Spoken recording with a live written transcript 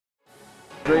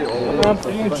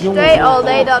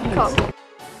DreAllDay.com.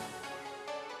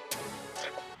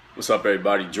 What's up,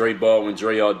 everybody? Dre Baldwin,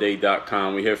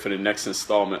 DreAllDay.com. We're here for the next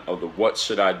installment of the What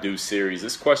Should I Do series.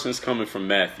 This question is coming from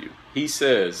Matthew. He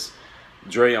says,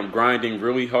 Dre, I'm grinding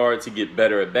really hard to get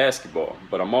better at basketball,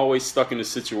 but I'm always stuck in a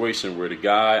situation where the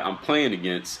guy I'm playing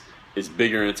against is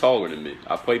bigger and taller than me.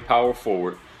 I play power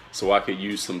forward, so I could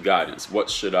use some guidance. What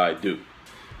should I do?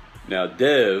 Now,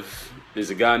 Dev, there's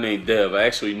a guy named Dev. I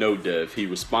actually know Dev. He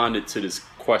responded to this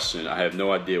question. I have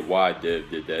no idea why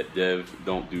Dev did that. Dev,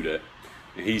 don't do that.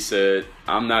 And he said,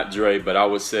 I'm not Dre, but I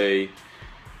would say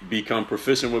become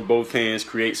proficient with both hands,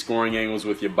 create scoring angles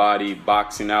with your body.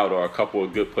 Boxing out are a couple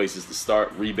of good places to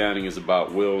start. Rebounding is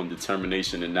about will and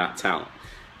determination and not talent.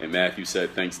 And Matthew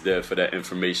said, thanks, Dev, for that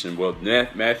information. Well,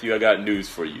 Matthew, I got news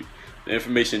for you. The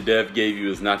information Dev gave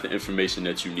you is not the information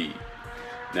that you need.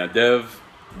 Now, Dev,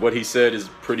 what he said is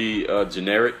pretty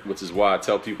generic, which is why I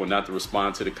tell people not to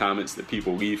respond to the comments that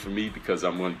people leave for me, because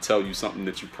I'm going to tell you something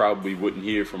that you probably wouldn't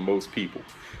hear from most people.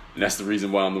 And that's the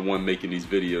reason why I'm the one making these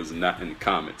videos and not in the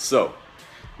comments. So,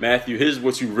 Matthew, here's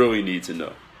what you really need to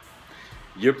know.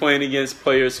 You're playing against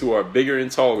players who are bigger and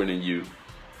taller than you,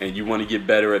 and you want to get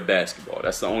better at basketball.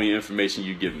 That's the only information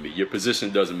you're giving me. Your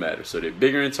position doesn't matter. So they're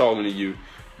bigger and taller than you.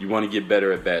 You want to get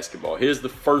better at basketball. Here's the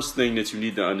first thing that you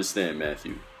need to understand,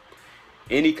 Matthew.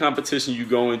 Any competition you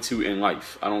go into in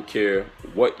life, I don't care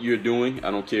what you're doing,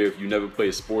 I don't care if you never play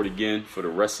a sport again for the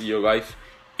rest of your life,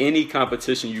 any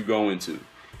competition you go into,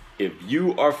 if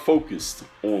you are focused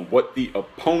on what the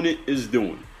opponent is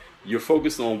doing, you're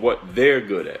focused on what they're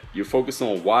good at, you're focused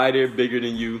on why they're bigger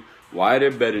than you, why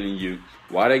they're better than you,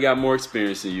 why they got more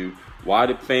experience than you, why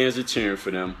the fans are cheering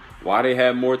for them, why they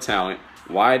have more talent,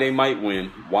 why they might win,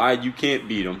 why you can't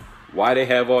beat them, why they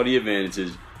have all the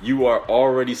advantages, you are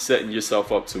already setting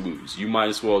yourself up to lose. You might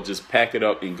as well just pack it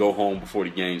up and go home before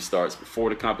the game starts, before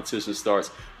the competition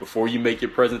starts, before you make your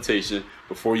presentation,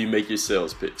 before you make your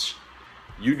sales pitch.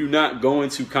 You do not go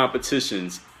into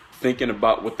competitions thinking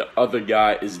about what the other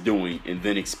guy is doing and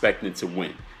then expecting to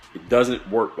win. It doesn't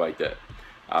work like that.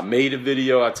 I made a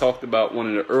video, I talked about one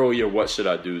of the earlier What Should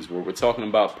I Do's, where we're talking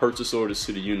about purchase orders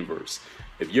to the universe.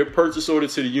 If your purchase order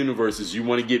to the universe is you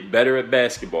want to get better at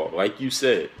basketball, like you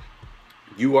said,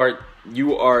 you are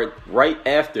right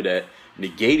after that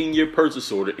negating your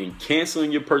purchase order and canceling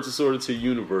your purchase order to the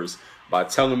universe by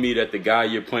telling me that the guy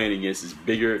you're playing against is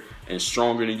bigger and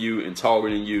stronger than you and taller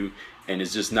than you and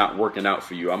it's just not working out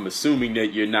for you. I'm assuming that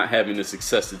you're not having the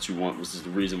success that you want, which is the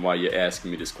reason why you're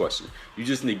asking me this question. You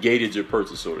just negated your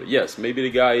purchase order. Yes, maybe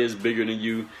the guy is bigger than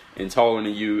you and taller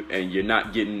than you and you're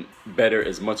not getting better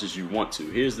as much as you want to.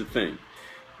 Here's the thing.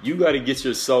 You got to get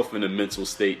yourself in a mental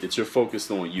state that you're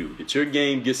focused on you, that your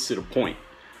game gets to the point.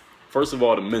 First of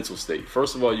all, the mental state.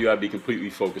 First of all, you got to be completely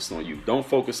focused on you. Don't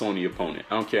focus on the opponent.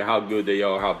 I don't care how good they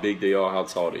are, how big they are, how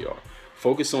tall they are.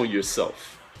 Focus on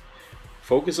yourself.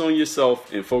 Focus on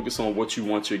yourself and focus on what you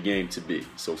want your game to be.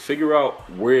 So figure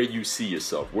out where you see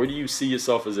yourself. Where do you see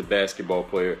yourself as a basketball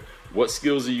player? What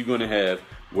skills are you going to have?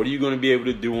 What are you going to be able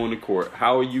to do on the court?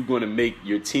 How are you going to make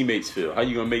your teammates feel? How are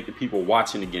you going to make the people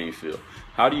watching the game feel?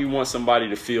 How do you want somebody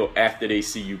to feel after they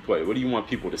see you play? What do you want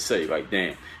people to say? Like,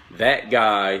 damn, that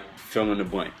guy, fill in the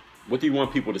blank. What do you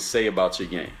want people to say about your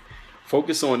game?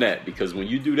 Focus on that, because when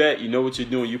you do that, you know what you're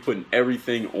doing. You're putting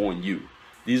everything on you.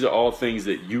 These are all things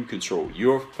that you control.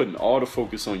 You're putting all the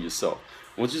focus on yourself.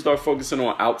 Once you start focusing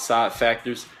on outside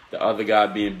factors, the other guy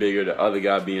being bigger, the other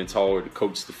guy being taller, the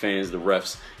coach, the fans, the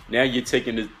refs, now you're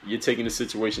taking the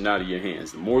situation out of your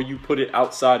hands. The more you put it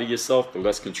outside of yourself, the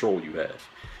less control you have.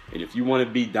 And if you want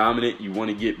to be dominant, you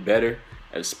want to get better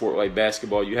at a sport like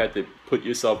basketball, you have to put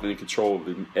yourself in control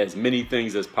of as many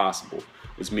things as possible,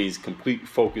 which means complete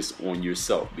focus on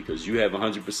yourself, because you have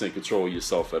 100% control of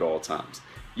yourself at all times.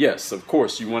 Yes, of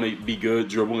course, you want to be good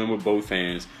dribbling with both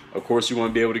hands. Of course, you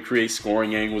want to be able to create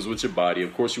scoring angles with your body.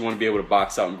 Of course, you want to be able to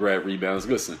box out and grab rebounds.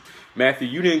 Listen, Matthew,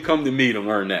 you didn't come to me to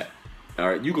learn that. All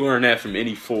right, you can learn that from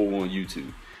any fool on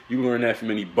YouTube. You can learn that from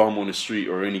any bum on the street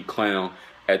or any clown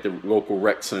at the local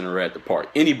rec center or at the park.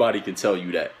 Anybody can tell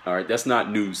you that. All right, that's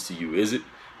not news to you, is it?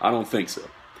 I don't think so.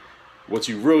 What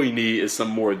you really need is some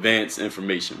more advanced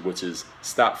information, which is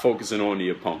stop focusing on the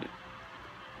opponent.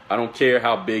 I don't care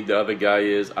how big the other guy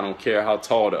is. I don't care how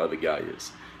tall the other guy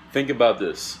is. Think about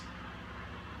this.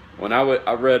 When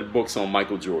I read books on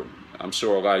Michael Jordan, I'm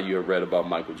sure a lot of you have read about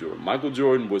Michael Jordan. Michael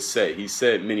Jordan would say, he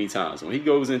said many times, when he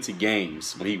goes into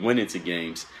games, when he went into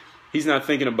games, he's not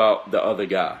thinking about the other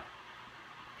guy.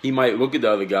 He might look at the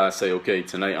other guy and say, okay,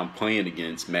 tonight I'm playing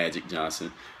against Magic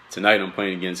Johnson. Tonight I'm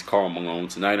playing against Karl Malone.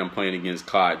 Tonight I'm playing against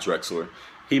Clyde Drexler.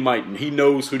 He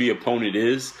knows who the opponent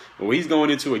is, but when he's going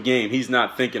into a game, he's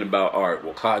not thinking about, all right,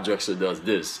 well, Clyde Drexler does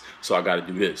this, so I got to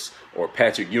do this. Or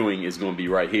Patrick Ewing is going to be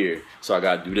right here, so I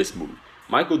got to do this move.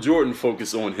 Michael Jordan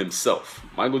focused on himself.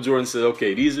 Michael Jordan said,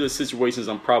 okay, these are the situations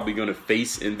I'm probably going to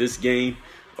face in this game.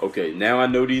 Okay, now I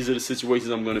know these are the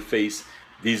situations I'm going to face.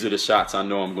 These are the shots I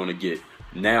know I'm going to get.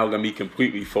 Now let me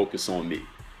completely focus on me.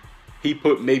 He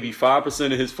put maybe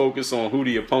 5% of his focus on who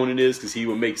the opponent is because he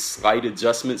would make slight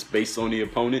adjustments based on the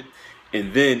opponent.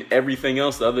 And then everything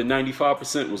else, the other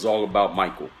 95% was all about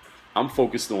Michael. I'm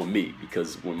focused on me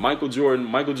because when Michael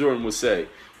Jordan would say,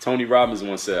 Tony Robbins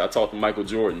once said, I talked to Michael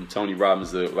Jordan, Tony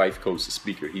Robbins, the life coach, the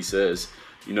speaker. He says,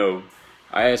 you know,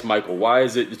 I asked Michael, why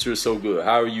is it that you're so good?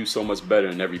 How are you so much better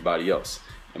than everybody else?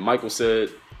 And Michael said,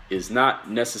 it's not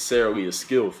necessarily a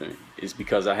skill thing. It's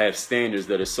because I have standards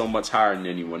that are so much higher than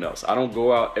anyone else. I don't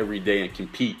go out every day and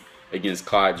compete against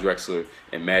Clyde Drexler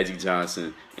and Magic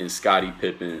Johnson and Scottie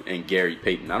Pippen and Gary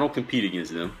Payton. I don't compete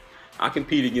against them. I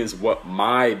compete against what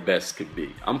my best could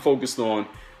be. I'm focused on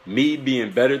me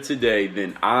being better today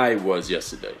than I was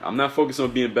yesterday. I'm not focused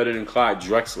on being better than Clyde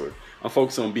Drexler. I'm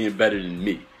focused on being better than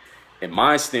me. And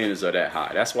my standards are that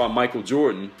high. That's why Michael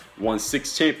Jordan won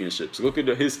 6 championships. Look at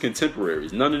his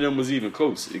contemporaries. None of them was even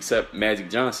close except Magic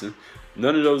Johnson.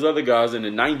 None of those other guys in the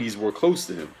 90s were close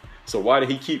to him. So why did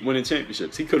he keep winning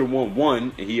championships? He could have won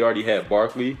 1, and he already had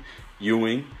Barkley,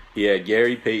 Ewing, he had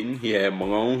Gary Payton, he had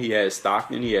Malone, he had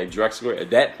Stockton, he had Drexler. At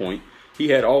that point, he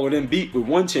had all of them beat with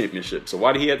 1 championship. So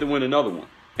why did he have to win another one?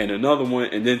 And another one,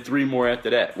 and then 3 more after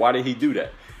that? Why did he do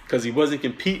that? Because he wasn't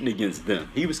competing against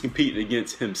them. He was competing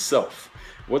against himself.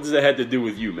 What does that have to do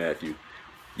with you, Matthew?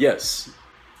 Yes,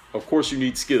 of course you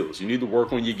need skills. You need to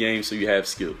work on your game so you have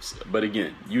skills. But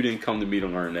again, you didn't come to me to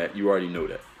learn that. You already know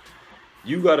that.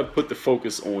 You got to put the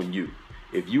focus on you.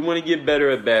 If you want to get better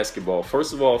at basketball,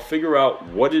 first of all, figure out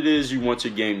what it is you want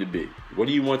your game to be. What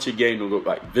do you want your game to look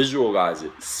like? Visualize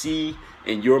it. See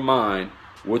in your mind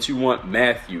what you want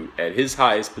Matthew at his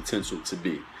highest potential to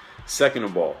be. Second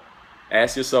of all,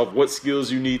 ask yourself what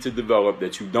skills you need to develop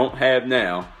that you don't have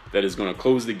now that is going to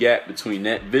close the gap between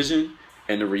that vision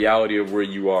and the reality of where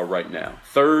you are right now.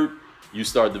 Third, you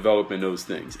start developing those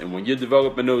things. And when you're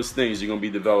developing those things, you're going to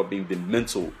be developing the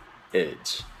mental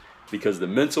edge. Because the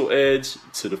mental edge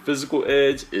to the physical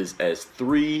edge is as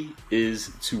 3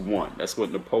 is to 1. That's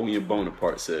what Napoleon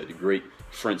Bonaparte said, the great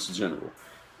French general.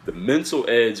 The mental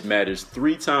edge matters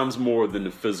 3 times more than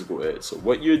the physical edge. So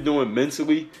what you're doing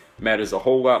mentally matters a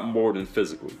whole lot more than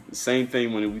physically. The same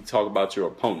thing when we talk about your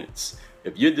opponents.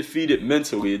 If you're defeated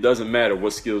mentally, it doesn't matter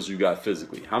what skills you got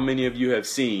physically. How many of you have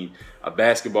seen a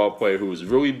basketball player who was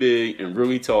really big and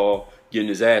really tall getting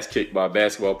his ass kicked by a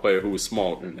basketball player who was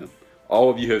smaller than him? All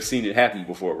of you have seen it happen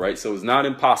before, right? So it's not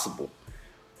impossible.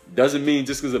 Doesn't mean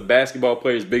just because a basketball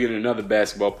player is bigger than another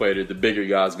basketball player that the bigger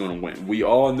guy is going to win. We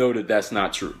all know that that's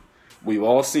not true. We've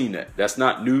all seen that. That's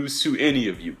not news to any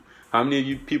of you. How many of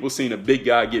you people seen a big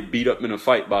guy get beat up in a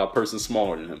fight by a person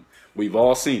smaller than him? We've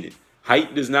all seen it.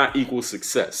 Height does not equal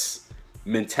success.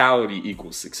 Mentality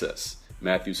equals success,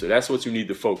 Matthew. So that's what you need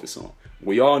to focus on.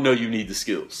 We all know you need the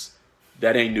skills.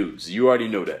 That ain't news. You already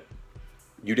know that.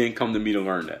 You didn't come to me to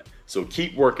learn that. So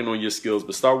keep working on your skills,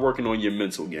 but start working on your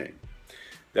mental game.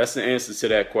 That's the answer to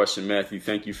that question, Matthew.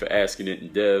 Thank you for asking it.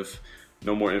 And Dev,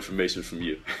 no more information from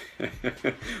you.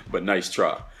 But nice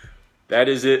try. That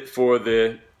is it for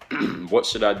the what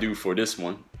should I do for this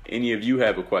one. Any of you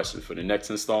have a question for the next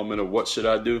installment of What Should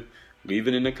I Do? Leave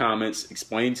it in the comments.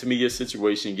 Explain to me your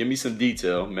situation. Give me some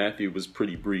detail. Matthew was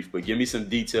pretty brief, but give me some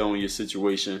detail on your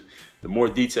situation. The more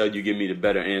detail you give me, the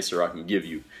better answer I can give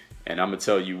you. And I'm going to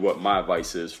tell you what my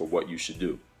advice is for what you should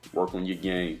do. Work on your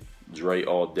game.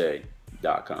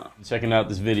 DreAllDay.com. Checking out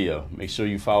this video. Make sure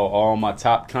you follow all my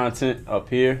top content up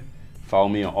here. Follow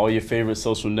me on all your favorite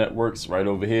social networks right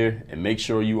over here. And make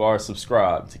sure you are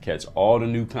subscribed to catch all the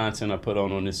new content I put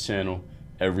on this channel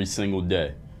every single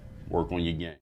day. Work on your game.